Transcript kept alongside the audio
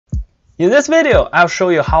In this video, I'll show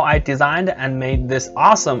you how I designed and made this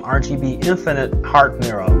awesome RGB infinite heart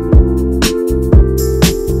mirror.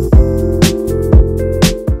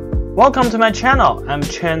 Welcome to my channel. I'm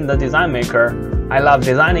Chen, the design maker. I love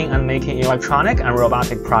designing and making electronic and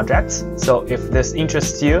robotic projects, so if this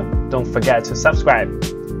interests you, don't forget to subscribe.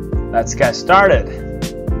 Let's get started.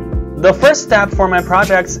 The first step for my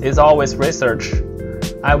projects is always research.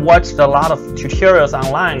 I watched a lot of tutorials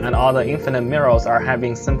online and all the infinite mirrors are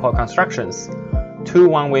having simple constructions. Two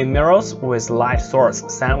one-way mirrors with light source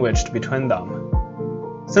sandwiched between them.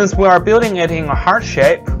 Since we are building it in a heart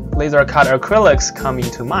shape, laser-cut acrylics come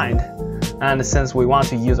into mind. And since we want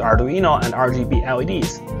to use Arduino and RGB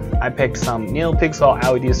LEDs, I picked some NeoPixel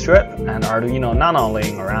LED strip and Arduino Nano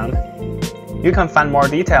laying around. You can find more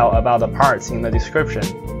detail about the parts in the description.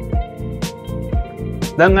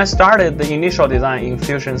 Then I started the initial design in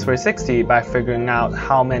Fusion 360 by figuring out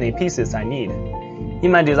how many pieces I need.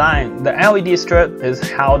 In my design, the LED strip is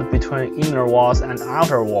held between inner walls and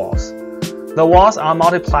outer walls. The walls are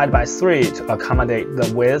multiplied by 3 to accommodate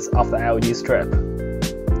the width of the LED strip.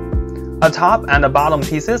 A top and the bottom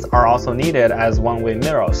pieces are also needed as one-way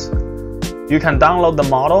mirrors. You can download the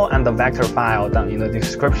model and the vector file down in the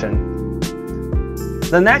description.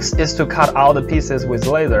 The next is to cut all the pieces with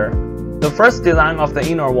laser. The first design of the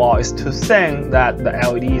inner wall is too thin that the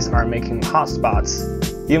LEDs are making hot spots,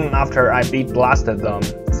 even after I bead blasted them.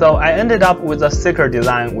 So I ended up with a thicker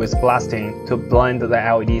design with blasting to blend the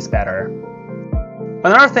LEDs better.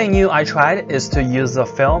 Another thing new I tried is to use the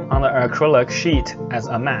film on the acrylic sheet as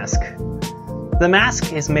a mask. The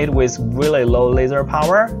mask is made with really low laser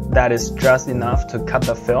power that is just enough to cut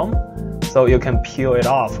the film, so you can peel it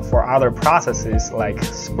off for other processes like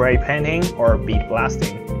spray painting or bead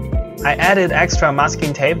blasting. I added extra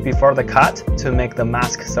masking tape before the cut to make the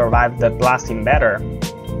mask survive the blasting better.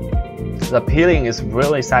 The peeling is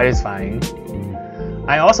really satisfying.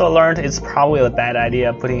 I also learned it's probably a bad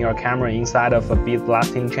idea putting your camera inside of a bead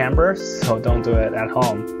blasting chamber, so don't do it at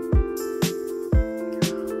home.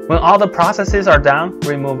 When all the processes are done,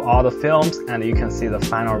 remove all the films and you can see the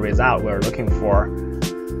final result we're looking for.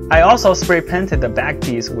 I also spray painted the back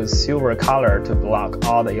piece with silver color to block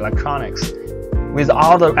all the electronics. With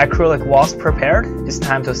all the acrylic walls prepared, it's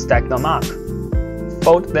time to stack them up.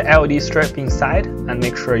 Fold the LED strip inside and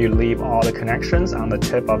make sure you leave all the connections on the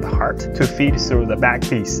tip of the heart to feed through the back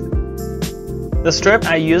piece. The strip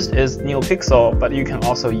I used is NeoPixel, but you can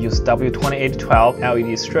also use WS2812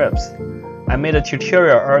 LED strips. I made a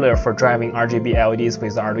tutorial earlier for driving RGB LEDs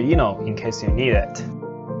with Arduino in case you need it.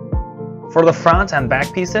 For the front and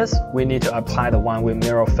back pieces, we need to apply the one-way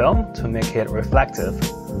mirror film to make it reflective.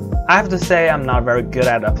 I have to say I'm not very good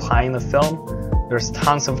at applying the film. There's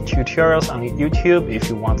tons of tutorials on YouTube if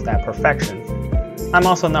you want that perfection. I'm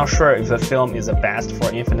also not sure if the film is the best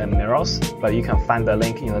for infinite mirrors, but you can find the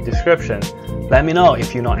link in the description. Let me know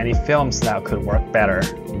if you know any films that could work better.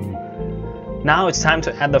 Now it's time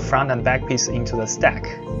to add the front and back piece into the stack.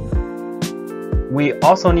 We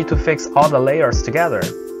also need to fix all the layers together.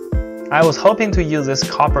 I was hoping to use this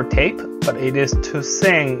copper tape, but it is too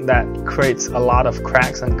thin that creates a lot of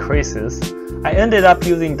cracks and creases. I ended up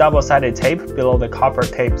using double-sided tape below the copper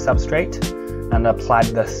tape substrate and applied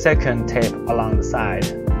the second tape along the side.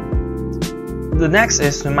 The next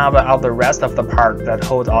is to mount out the rest of the part that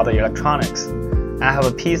holds all the electronics. I have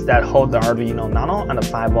a piece that holds the Arduino Nano and a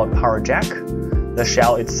 5-volt power jack, the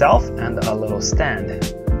shell itself, and a little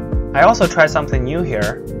stand. I also tried something new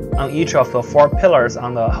here. On each of the 4 pillars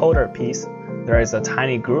on the holder piece, there is a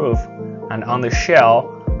tiny groove, and on the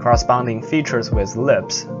shell, corresponding features with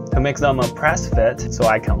lips to make them a press fit so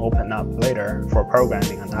I can open up later for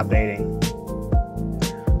programming and updating.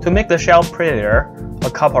 To make the shell prettier,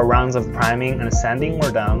 a couple rounds of priming and sanding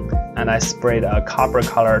were done, and I sprayed a copper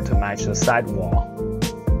color to match the side wall.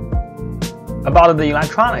 About the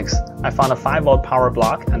electronics, I found a 5-volt power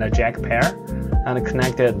block and a jack pair, and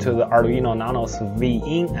connected to the Arduino Nano's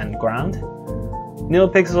V-in and ground.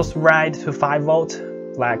 NeoPixel's write to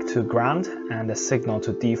 5V, black to ground, and the signal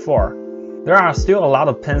to D4. There are still a lot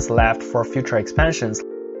of pins left for future expansions.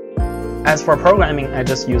 As for programming, I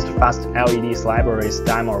just used Fast LED's library's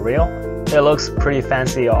demo reel. It looks pretty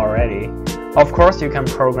fancy already. Of course, you can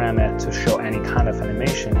program it to show any kind of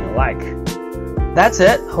animation you like. That's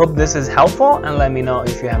it. Hope this is helpful, and let me know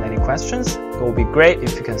if you have any questions. It will be great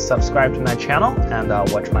if you can subscribe to my channel and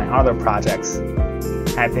watch my other projects.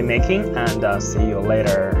 Happy making, and see you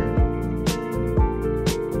later.